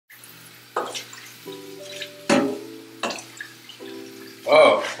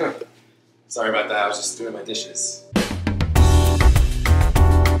Oh, sorry about that. I was just doing my dishes.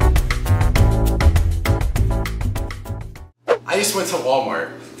 I just went to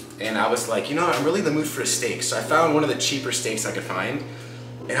Walmart and I was like, you know, I'm really in the mood for a steak. So I found one of the cheaper steaks I could find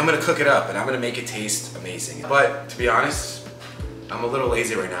and I'm gonna cook it up and I'm gonna make it taste amazing. But to be honest, I'm a little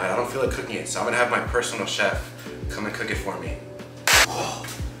lazy right now. I don't feel like cooking it. So I'm gonna have my personal chef come and cook it for me. Oh.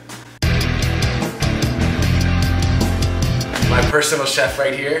 My personal chef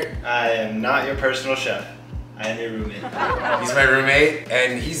right here. I am not your personal chef. I am your roommate. He's my roommate,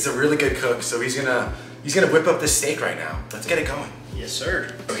 and he's a really good cook, so he's gonna whip up this steak right now. Let's get it going. Yes,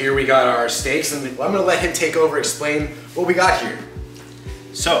 sir. So here we got our steaks, and I'm gonna let him take over, explain what we got here.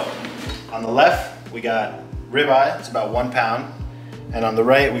 So, on the left, we got ribeye, it's about 1 pound, and on the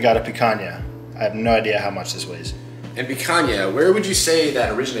right, we got a picanha. I have no idea how much this weighs. And picanha, where would you say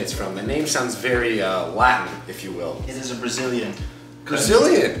that originates from? The name sounds very Latin, if you will. It is a Brazilian.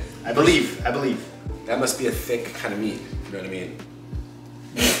 Brazilian? I believe. That must be a thick kind of meat, you know what I mean?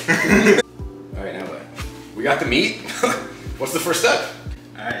 All right, now what? We got the meat. What's the first step?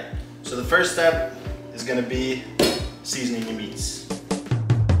 All right, so the first step is gonna be seasoning your meats.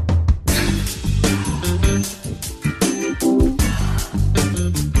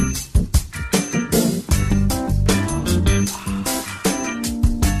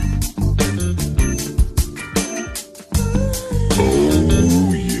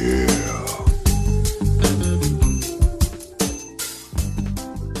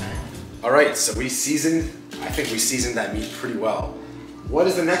 All right, so I think we seasoned that meat pretty well. What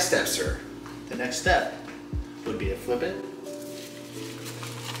is the next step, sir? The next step would be to flip it.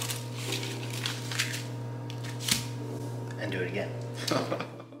 And do it again.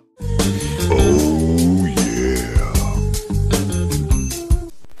 Oh yeah.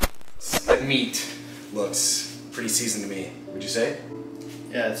 That meat looks pretty seasoned to me, would you say?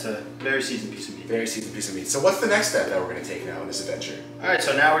 Yeah, it's a very seasoned piece of meat. Very seasoned piece of meat. So what's the next step that we're gonna take now in this adventure? All right,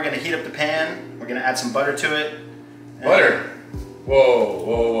 so now we're gonna heat up the pan. We're gonna add some butter to it. Butter? Whoa,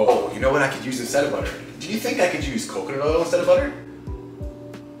 whoa, whoa. You know what I could use instead of butter? Do you think I could use coconut oil instead of butter?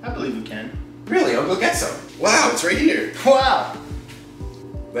 I believe you can. Really? I'll go get some. Wow, it's right here. Wow.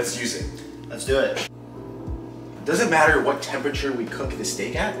 Let's use it. Let's do it. Does it matter what temperature we cook the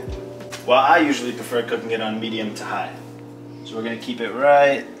steak at? Well, I usually prefer cooking it on medium to high. So we're gonna keep it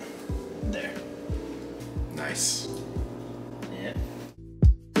right there. Nice. Yeah.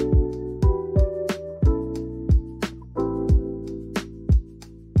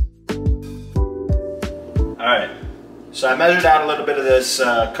 All right, so I measured out a little bit of this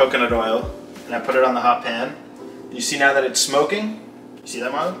coconut oil and I put it on the hot pan. You see now that it's smoking? You see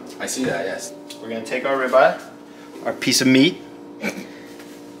that, Marlon? I see that, yes. We're gonna take our ribeye, our piece of meat, and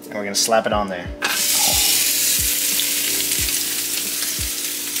we're gonna slap it on there.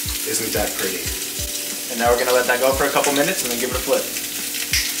 Isn't that pretty? And now we're gonna let that go for a couple minutes and then give it a flip.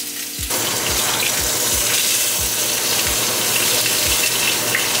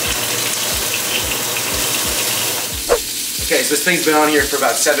 Okay, so this thing's been on here for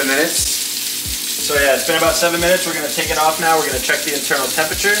about 7 minutes. So yeah, it's been about 7 minutes. We're gonna take it off now. We're gonna check the internal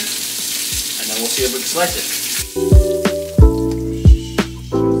temperature and then we'll see if we can slice it.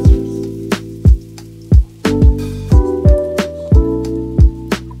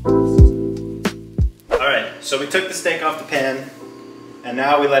 So we took the steak off the pan and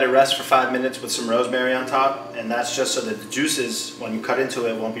now we let it rest for 5 minutes with some rosemary on top, and that's just so that the juices, when you cut into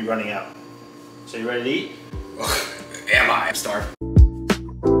it, won't be running out. So you ready to eat? Am I? I'm starved.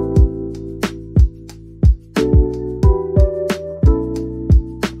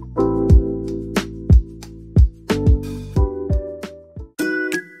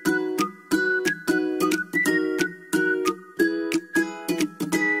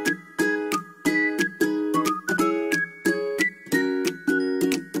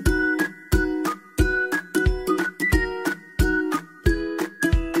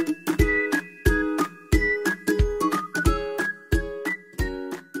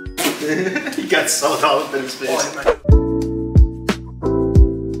 He got salt all up in his face. Oh,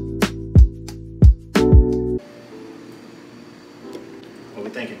 what are we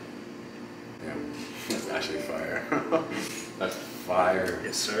thinking? yeah, that's actually fire. That's fire.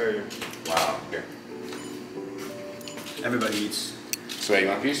 Yes, sir. Wow. Here. Everybody eats. So, you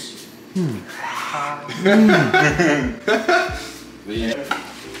want a piece?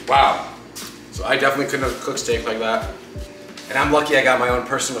 Wow. So I definitely couldn't have cooked steak like that. And I'm lucky I got my own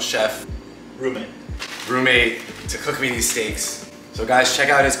personal chef. Roommate to cook me these steaks. So guys, check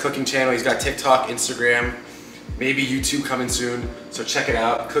out his cooking channel. He's got TikTok, Instagram, maybe YouTube coming soon. So check it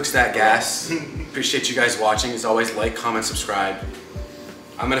out. Cooks That Gas. Appreciate you guys watching. As always, like, comment, subscribe.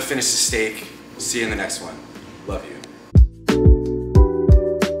 I'm gonna finish the steak. See you in the next one. Love you.